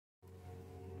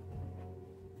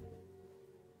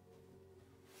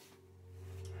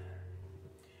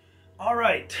All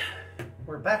right,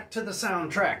 we're back to the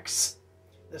soundtracks.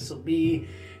 This will be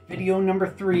video number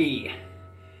 3.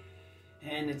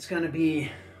 And it's going to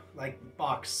be like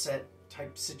box set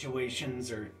type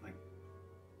situations or like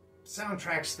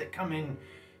soundtracks that come in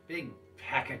big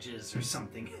packages or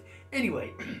something.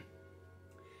 Anyway,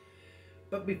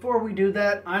 but before we do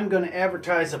that, I'm going to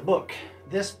advertise a book.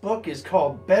 This book is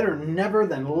called Better Never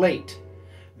Than Late.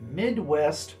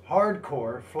 Midwest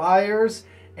Hardcore Flyers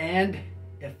and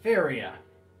Ephemera.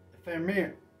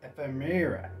 Ephemera.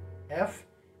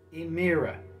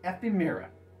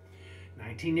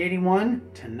 1981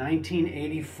 to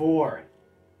 1984.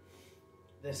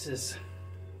 This is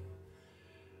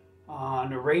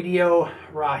on Radio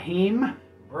Raheem,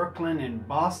 Brooklyn and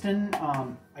Boston,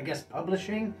 I guess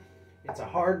publishing. It's a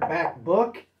hardback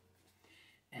book,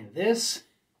 and this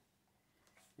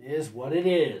is what it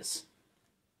is.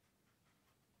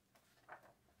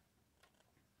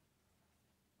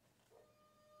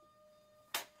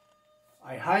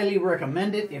 I highly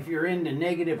recommend it if you're into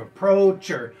Negative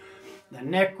Approach or the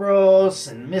Necros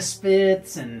and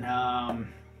Misfits and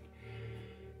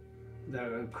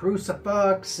the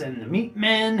Crucifix and the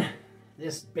Meatmen.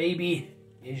 This baby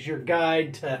is your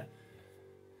guide to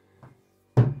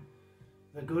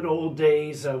the good old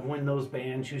days of when those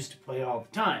bands used to play all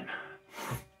the time.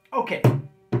 Okay,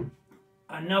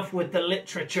 enough with the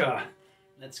literature.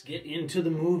 Let's get into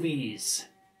the movies.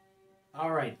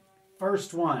 All right,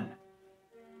 first one.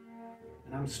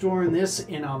 And I'm storing this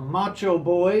in a Macho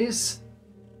Boys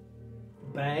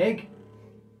bag.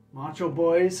 Macho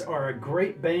Boys are a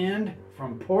great band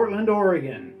from Portland,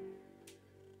 Oregon.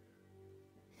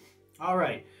 All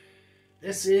right,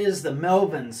 this is the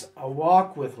Melvins, A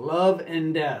Walk with Love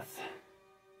and Death.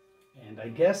 And I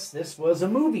guess this was a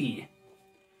movie.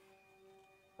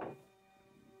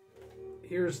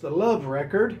 Here's the love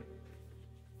record.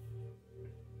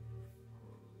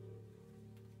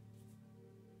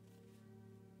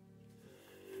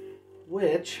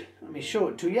 Which, let me show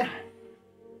it to you.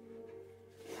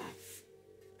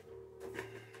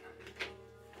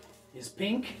 Is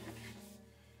pink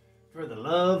for the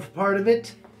love part of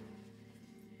it.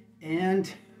 And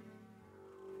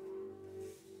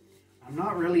I'm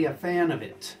not really a fan of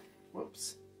it.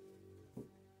 Whoops.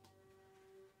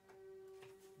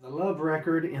 The love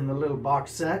record in the little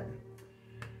box set.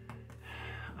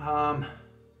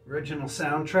 Original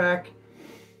soundtrack.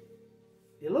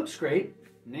 It looks great.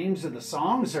 Names of the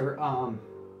songs are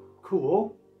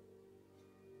cool.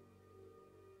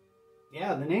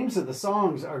 Yeah, the names of the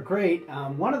songs are great.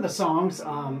 One of the songs,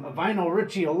 Vinyl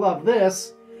Richie will love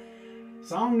this.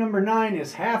 Song number 9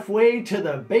 is Halfway to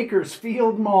the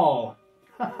Bakersfield Mall.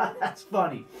 That's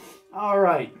funny. All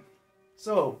right.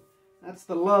 So, that's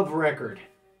the love record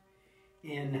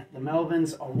in the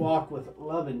Melvins, A Walk with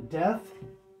Love and Death.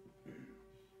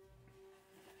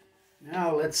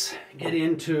 Now let's get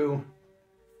into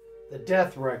the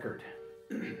death record.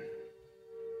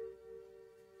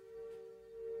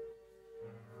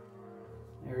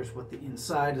 There's what the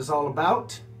inside is all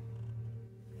about.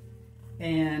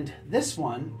 And this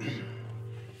one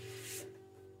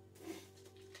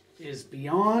is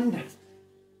beyond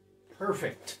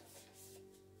perfect.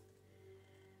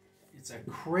 It's a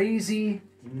crazy,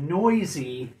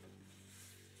 noisy,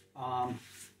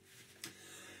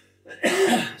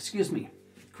 excuse me,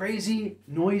 crazy,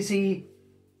 noisy,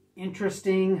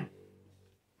 interesting,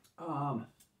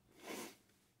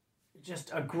 just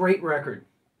a great record.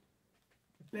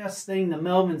 Best thing the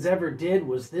Melvins ever did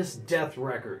was this death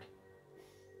record.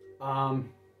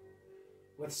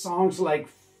 With songs like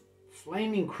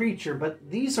Flaming Creature,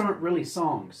 but these aren't really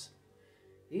songs.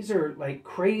 These are like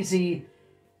crazy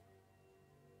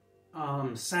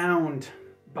sound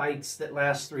bites that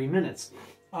last 3 minutes.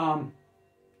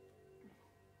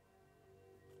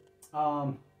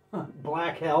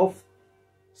 Black Health,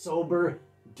 Sober,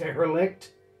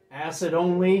 Derelict, Acid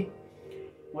Only,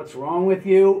 What's Wrong with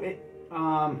You?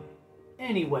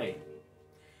 Anyway,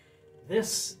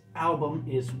 this album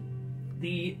is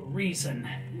the reason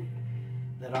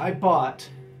that I bought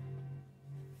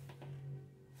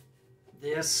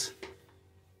this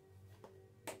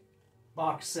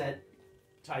box set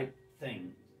type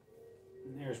thing.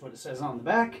 And there's what it says on the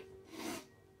back.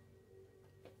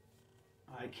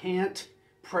 I can't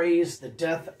praise the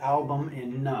Death album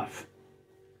enough.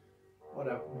 What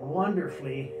a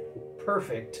wonderfully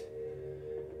perfect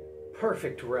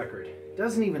record.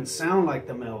 Doesn't even sound like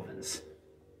the Melvins.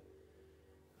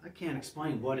 I can't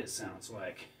explain what it sounds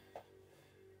like.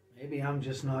 Maybe I'm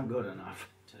just not good enough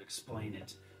to explain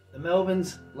it. The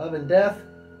Melvins, Love and Death,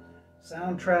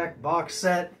 soundtrack, box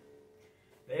set,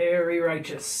 very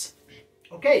righteous.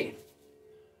 Okay,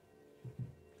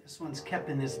 This one's kept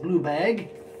in this blue bag.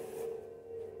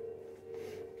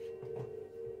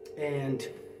 And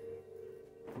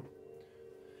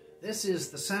this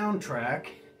is the soundtrack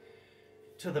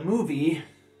to the movie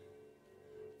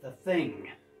The Thing.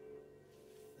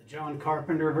 The John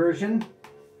Carpenter version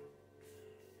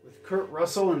with Kurt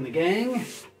Russell and the gang.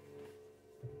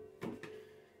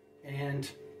 And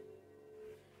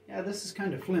yeah, this is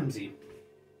kind of flimsy.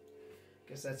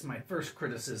 Guess that's my first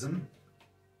criticism.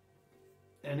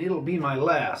 And it'll be my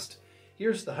last.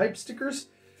 Here's the hype stickers.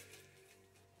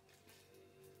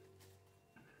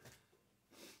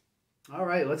 All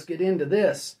right, let's get into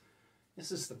this.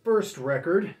 This is the first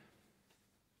record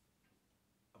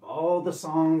of all the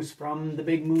songs from the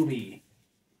big movie.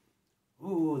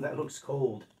 Ooh, that looks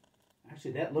cold.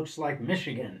 Actually, that looks like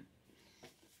Michigan.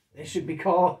 They should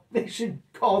call this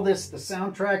the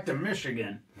soundtrack to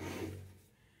Michigan.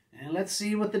 And let's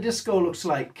see what the disco looks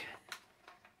like.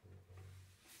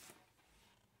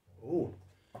 Oh,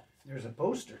 there's a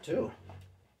poster too.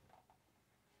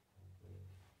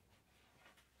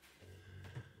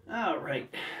 All right.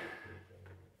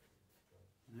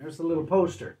 There's the little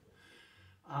poster.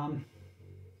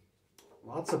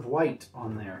 Lots of white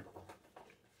on there.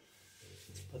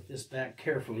 Let's put this back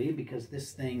carefully because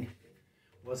this thing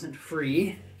wasn't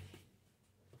free.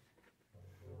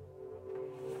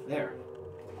 There.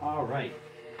 All right.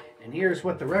 And here's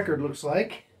what the record looks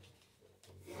like.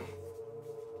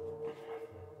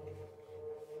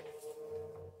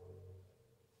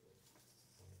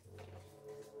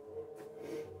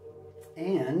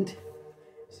 And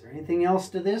is there anything else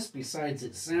to this besides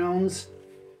it sounds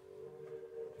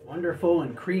wonderful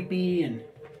and creepy and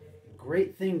a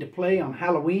great thing to play on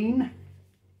Halloween?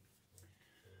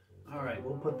 All right,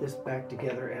 we'll put this back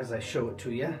together as I show it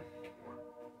to you.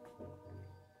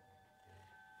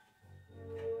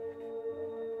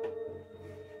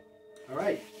 All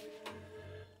right.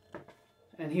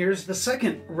 And here's the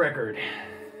second record.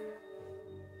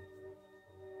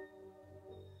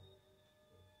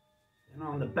 And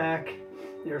on the back,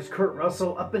 there's Kurt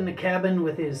Russell up in the cabin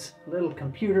with his little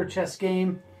computer chess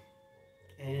game.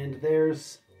 And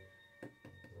there's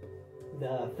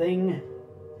the thing.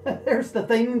 There's the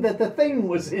thing that the Thing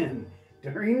was in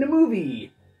during the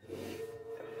movie.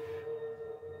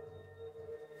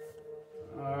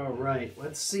 All right,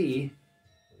 let's see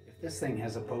if this thing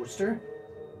has a poster.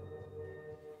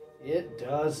 It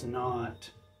does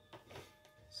not.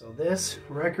 So this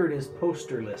record is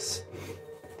posterless.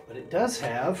 But it does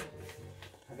have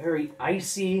a very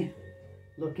icy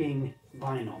looking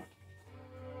vinyl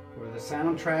for the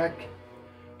soundtrack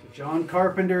to John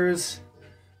Carpenter's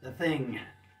The Thing.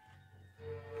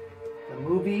 The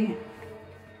movie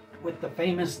with the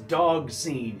famous dog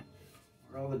scene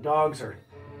where all the dogs are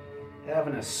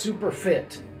having a super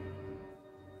fit.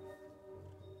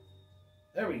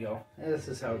 There we go. This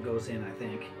is how it goes in, I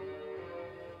think.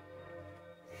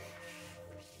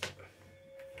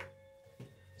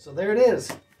 So there it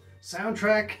is.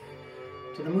 Soundtrack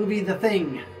to the movie The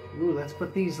Thing. Ooh, let's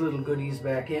put these little goodies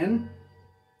back in.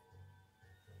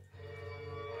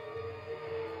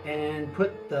 And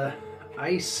put the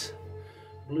ice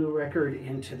blue record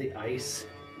into the ice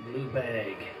blue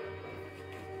bag.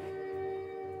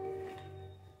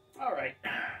 All right.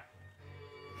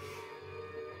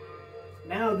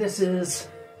 Now this is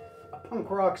a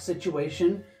punk rock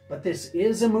situation, but this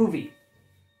is a movie.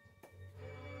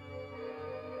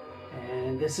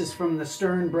 And this is from the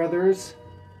Stern Brothers,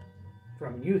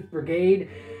 from Youth Brigade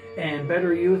and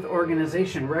Better Youth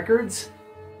Organization Records.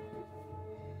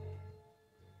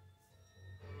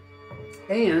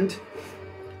 And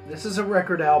this is a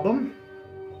record album.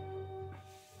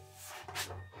 Is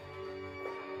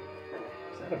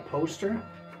that a poster?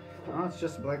 Oh, it's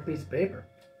just a black piece of paper.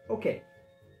 Okay.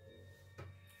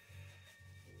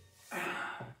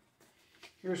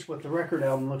 Here's what the record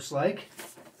album looks like.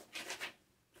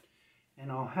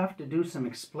 And I'll have to do some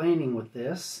explaining with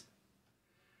this.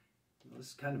 This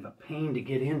is kind of a pain to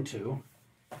get into.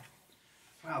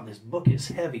 Wow, this book is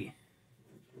heavy.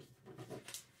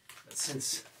 But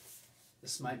since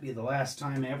this might be the last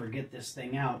time I ever get this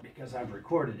thing out because I've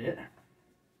recorded it,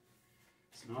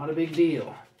 it's not a big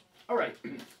deal. All right.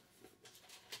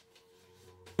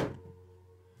 I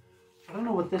don't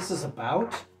know what this is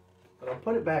about, but I'll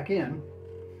put it back in.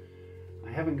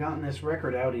 I haven't gotten this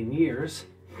record out in years.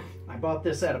 I bought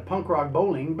this at a punk rock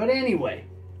bowling, but anyway,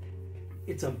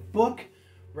 it's a book,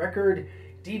 record,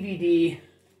 DVD,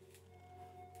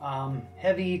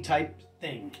 heavy type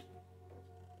thing.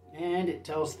 And it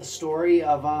tells the story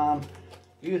of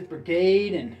Youth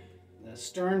Brigade and the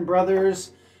Stern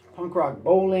Brothers, punk rock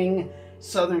bowling,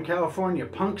 Southern California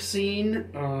punk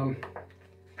scene.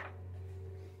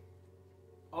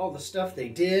 all the stuff they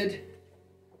did.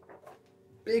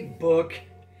 Big book.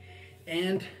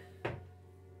 And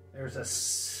there's a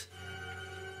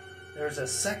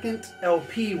second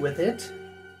LP with it,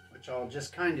 which I'll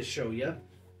just kind of show you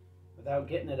without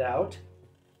getting it out.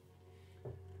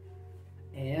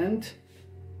 And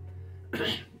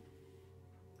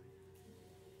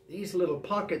these little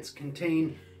pockets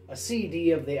contain a CD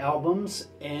of the albums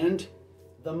and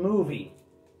the movie.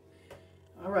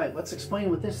 All right, let's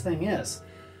explain what this thing is.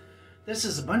 This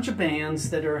is a bunch of bands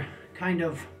that are kind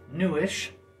of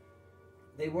newish.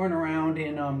 They weren't around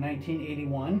in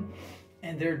 1981,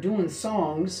 and they're doing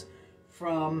songs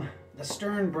from the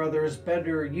Stern Brothers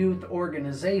Better Youth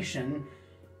Organization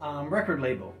record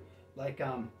label. Like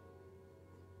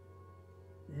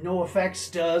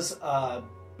NoFX does a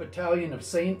Battalion of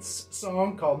Saints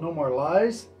song called No More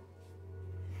Lies.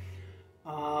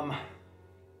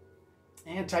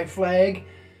 Anti-Flag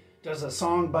does a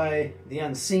song by The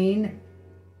Unseen.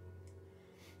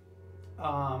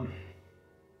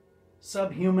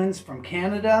 Subhumans from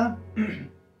Canada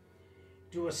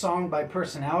do a song by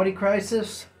Personality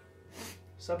Crisis.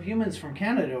 Subhumans from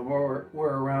Canada were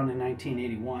around in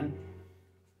 1981.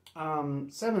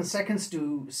 7 Seconds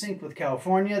do Sync with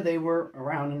California. They were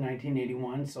around in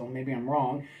 1981, so maybe I'm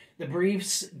wrong. The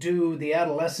Briefs do the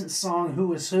Adolescence song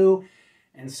Who Is Who,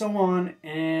 and so on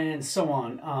and so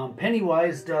on.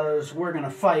 Pennywise does We're Gonna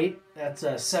Fight. That's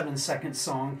a 7 Seconds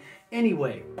song.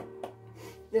 Anyway,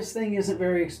 this thing isn't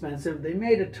very expensive. They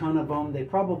made a ton of them. They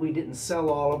probably didn't sell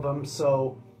all of them,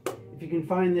 so if you can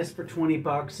find this for 20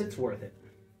 bucks, it's worth it.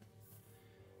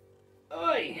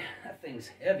 Oy, that thing's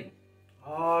heavy.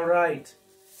 All right,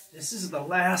 this is the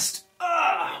last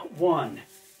one.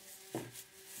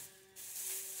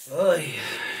 Oy,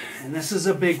 and this is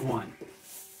a big one.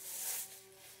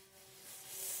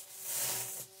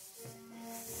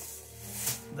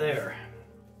 There.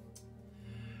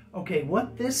 Okay,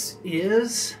 what this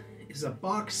is a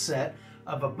box set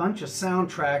of a bunch of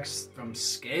soundtracks from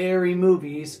scary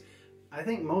movies. I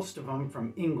think most of them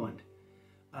from England.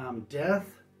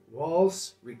 Death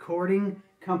Waltz Recording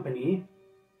Company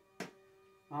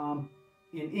in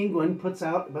England puts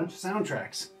out a bunch of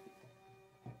soundtracks.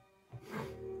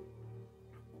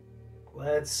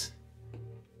 Let's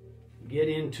get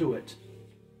into it.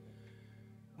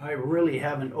 I really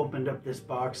haven't opened up this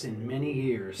box in many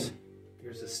years.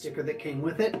 Here's a sticker that came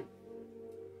with it.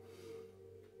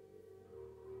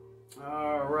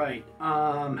 All right.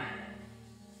 I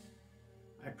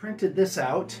printed this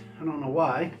out. I don't know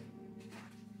why.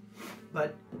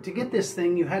 But to get this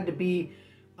thing, you had to be,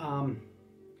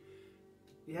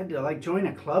 you had to like join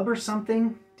a club or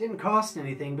something. It didn't cost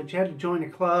anything, but you had to join a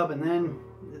club, and then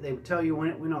they would tell you when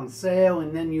it went on sale,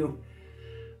 and then you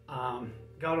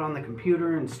got on the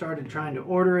computer and started trying to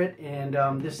order it. And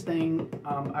this thing,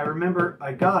 I remember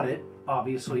I got it,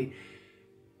 obviously,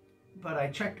 but I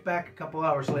checked back a couple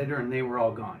hours later and they were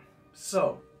all gone.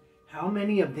 So, how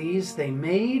many of these they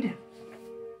made?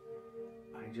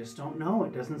 I just don't know.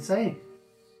 It doesn't say.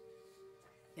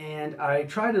 And I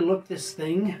tried to look this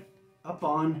thing up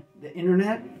on the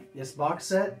internet, this box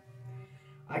set.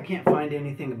 I can't find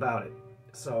anything about it.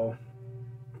 So,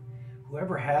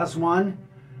 whoever has one,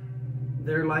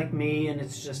 they're like me, and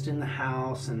it's just in the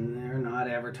house, and they're not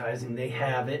advertising. They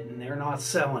have it, and they're not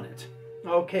selling it.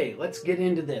 Okay, let's get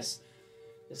into this.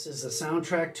 This is a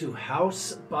soundtrack to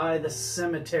House by the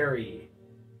Cemetery.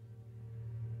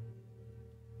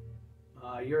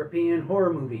 A European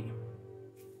horror movie.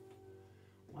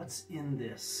 What's in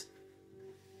this?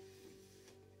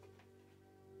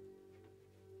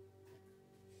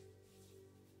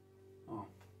 Oh,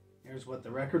 here's what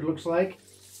the record looks like.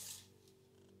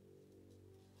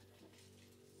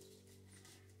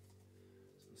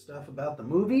 Stuff about the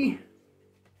movie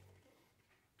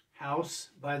House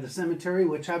by the Cemetery,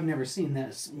 which I've never seen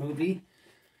this movie.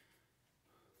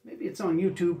 Maybe it's on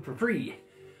YouTube for free.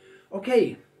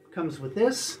 Okay, comes with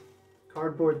this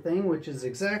cardboard thing, which is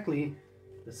exactly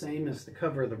the same as the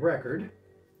cover of the record.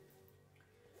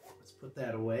 Let's put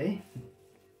that away.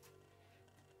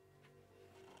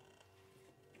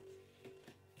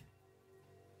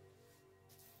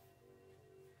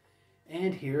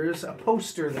 And here's a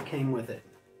poster that came with it.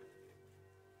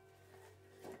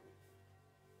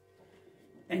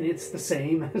 And it's the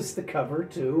same as the cover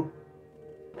to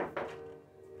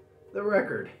the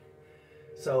record.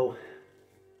 So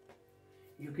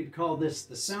you could call this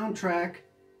the soundtrack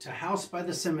to House by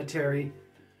the Cemetery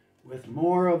with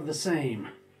more of the same.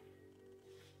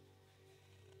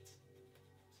 Let's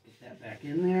get that back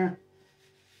in there.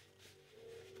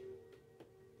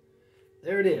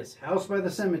 There it is, House by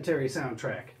the Cemetery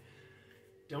soundtrack.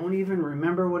 Don't even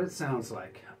remember what it sounds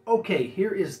like. Okay,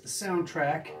 here is the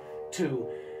soundtrack to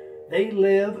They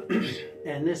Live,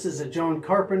 and this is a John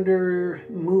Carpenter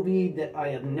movie that I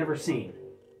have never seen.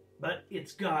 But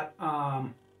it's got,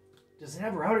 does it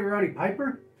have Rowdy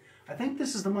Piper? I think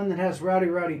this is the one that has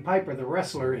Rowdy Piper, the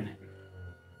wrestler, in it.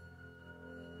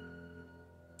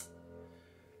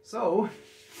 So,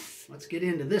 let's get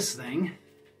into this thing.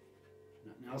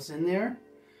 Nothing else in there.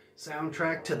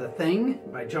 Soundtrack to The Thing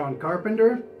by John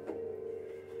Carpenter.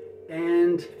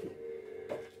 And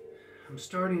I'm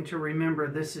starting to remember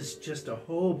this is just a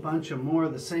whole bunch of more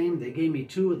of the same. They gave me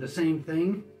 2 of the same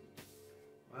thing.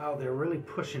 Wow, they're really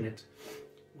pushing it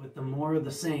with the more of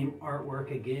the same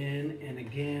artwork again and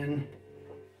again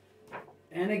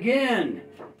and again.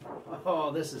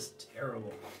 Oh, this is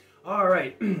terrible. All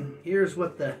right, here's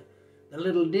what the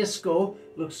little disco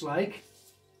looks like.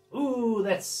 Ooh,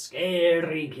 that's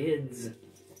scary, kids.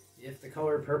 If The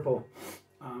Color Purple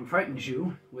frightens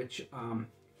you, which,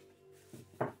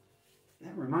 that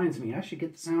reminds me, I should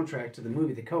get the soundtrack to the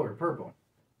movie The Color Purple.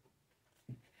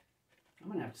 I'm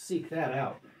going to have to seek that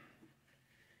out.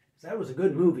 That was a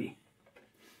good movie.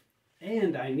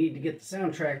 And I need to get the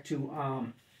soundtrack to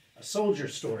A Soldier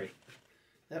Story.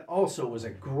 That also was a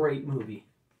great movie.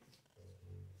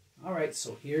 Alright,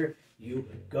 so here you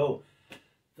go.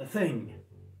 The Thing.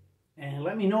 And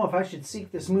let me know if I should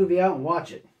seek this movie out and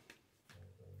watch it.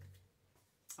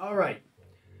 Alright.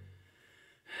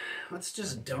 Let's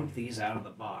just dump these out of the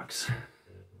box.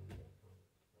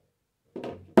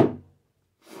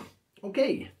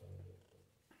 Okay.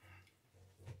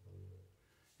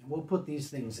 And we'll put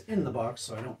these things in the box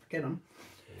so I don't forget them.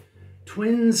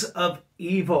 Twins of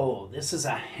Evil. This is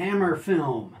a Hammer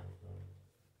film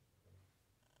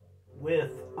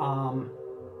with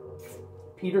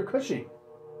Peter Cushing.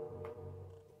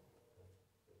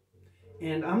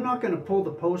 And I'm not going to pull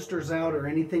the posters out or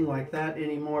anything like that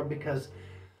anymore because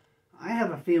I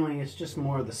have a feeling it's just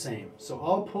more of the same. So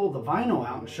I'll pull the vinyl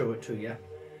out and show it to you,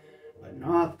 but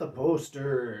not the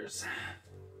posters.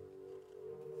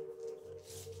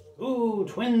 Ooh,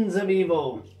 Twins of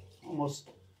Evil. Almost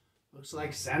looks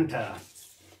like Santa.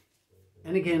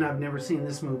 And again, I've never seen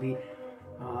this movie.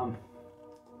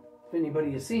 If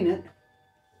anybody has seen it,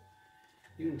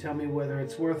 you can tell me whether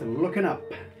it's worth looking up.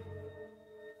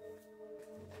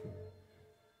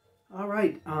 All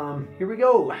right, here we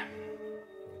go.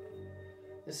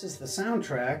 This is the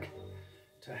soundtrack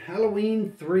to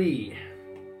Halloween 3.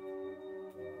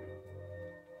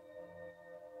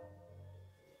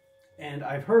 And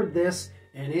I've heard this,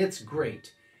 and it's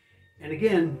great. And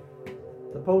again,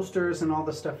 the posters and all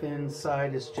the stuff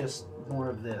inside is just more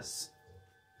of this.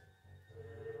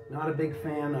 Not a big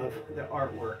fan of the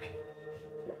artwork.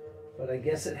 But I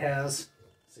guess it has,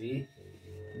 see,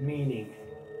 meaning.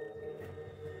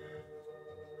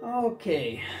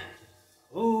 Okay.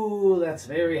 Ooh, that's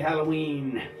very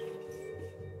Halloween.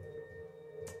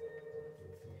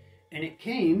 And it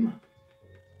came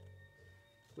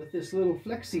with this little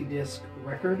flexi disc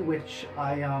record, which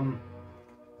I am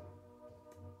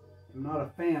not a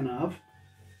fan of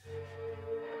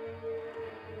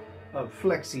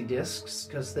flexi discs,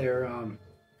 because they're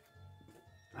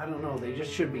I don't know, they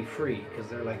just should be free because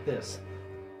they're like this.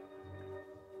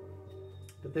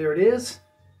 But there it is.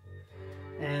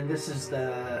 And this is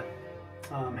the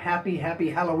Happy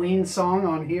Halloween song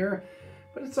on here,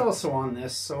 but it's also on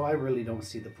this, so I really don't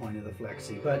see the point of the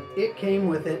flexi, but it came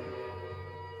with it.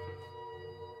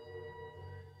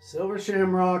 Silver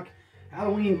Shamrock.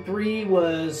 Halloween 3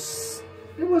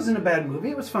 wasn't a bad movie.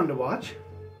 It was fun to watch.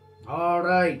 All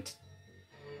right,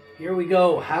 here we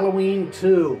go. Halloween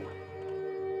 2.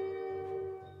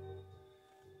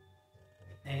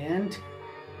 And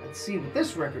let's see what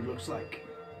this record looks like.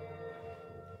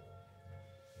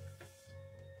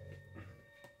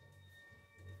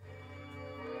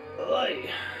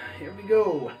 Here we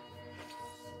go.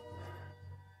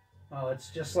 Well,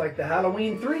 it's just like the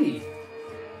Halloween 3.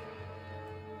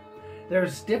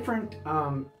 There's different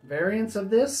variants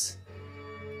of this,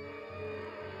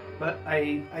 but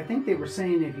I think they were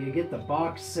saying if you get the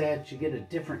box set, you get a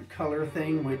different color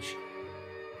thing, which,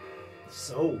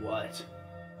 so what?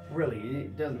 Really,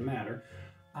 it doesn't matter.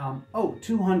 Oh,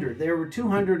 200. There were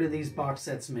 200 of these box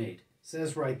sets made. It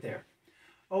says right there.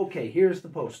 Okay, here's the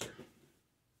poster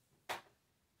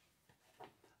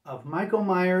of Michael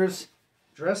Myers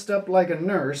dressed up like a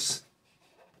nurse.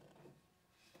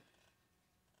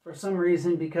 For some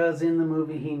reason, because in the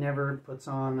movie he never puts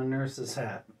on a nurse's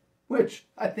hat. Which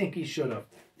I think he should have.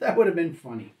 That would have been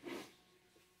funny.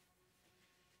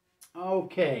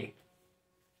 Okay.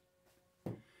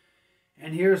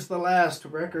 And here's the last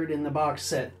record in the box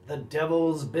set. The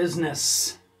Devil's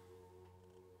Business.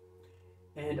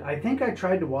 And I think I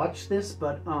tried to watch this,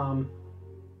 but for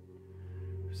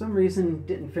some reason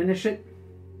didn't finish it.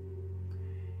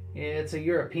 It's a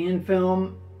European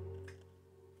film,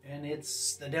 and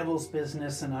it's The Devil's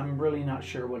Business, and I'm really not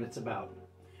sure what it's about.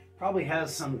 Probably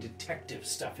has some detective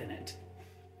stuff in it.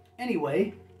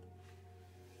 Anyway,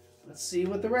 let's see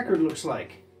what the record looks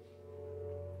like.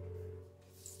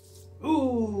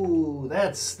 Ooh,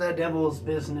 that's The Devil's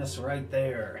Business right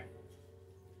there.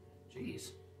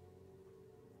 Jeez.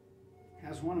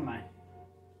 Has one of my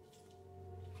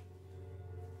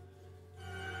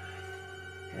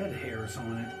head hairs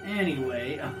on it.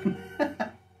 Anyway,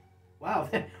 wow,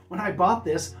 when I bought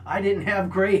this, I didn't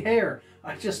have gray hair.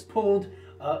 I just pulled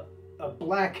a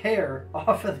black hair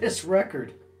off of this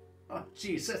record. Oh,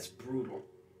 jeez, that's brutal.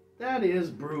 That is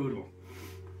brutal.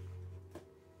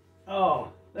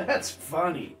 Oh, that's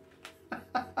funny.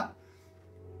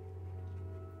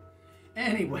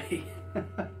 Anyway,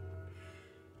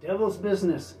 Devil's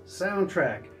Business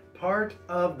soundtrack, part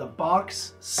of the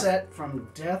box set from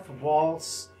Death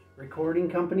Waltz Recording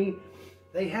Company.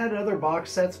 They had other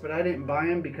box sets, but I didn't buy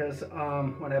them because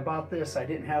when I bought this, I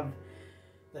didn't have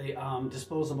the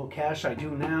disposable cash I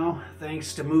do now,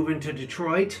 thanks to moving to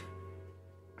Detroit.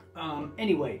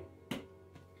 Anyway,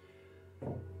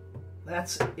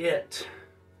 that's it.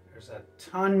 There's a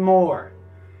ton more,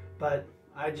 but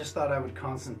I just thought I would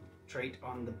concentrate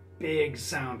on the big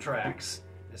soundtracks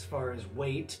as far as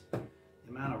weight, the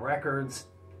amount of records,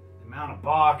 the amount of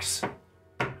box.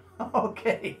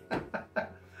 Okay.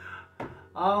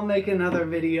 I'll make another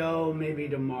video maybe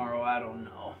tomorrow, I don't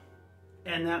know.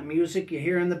 And that music you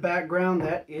hear in the background,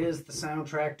 that is the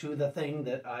soundtrack to the thing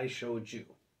that I showed you.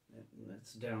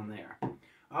 It's down there.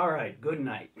 All right, good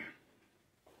night.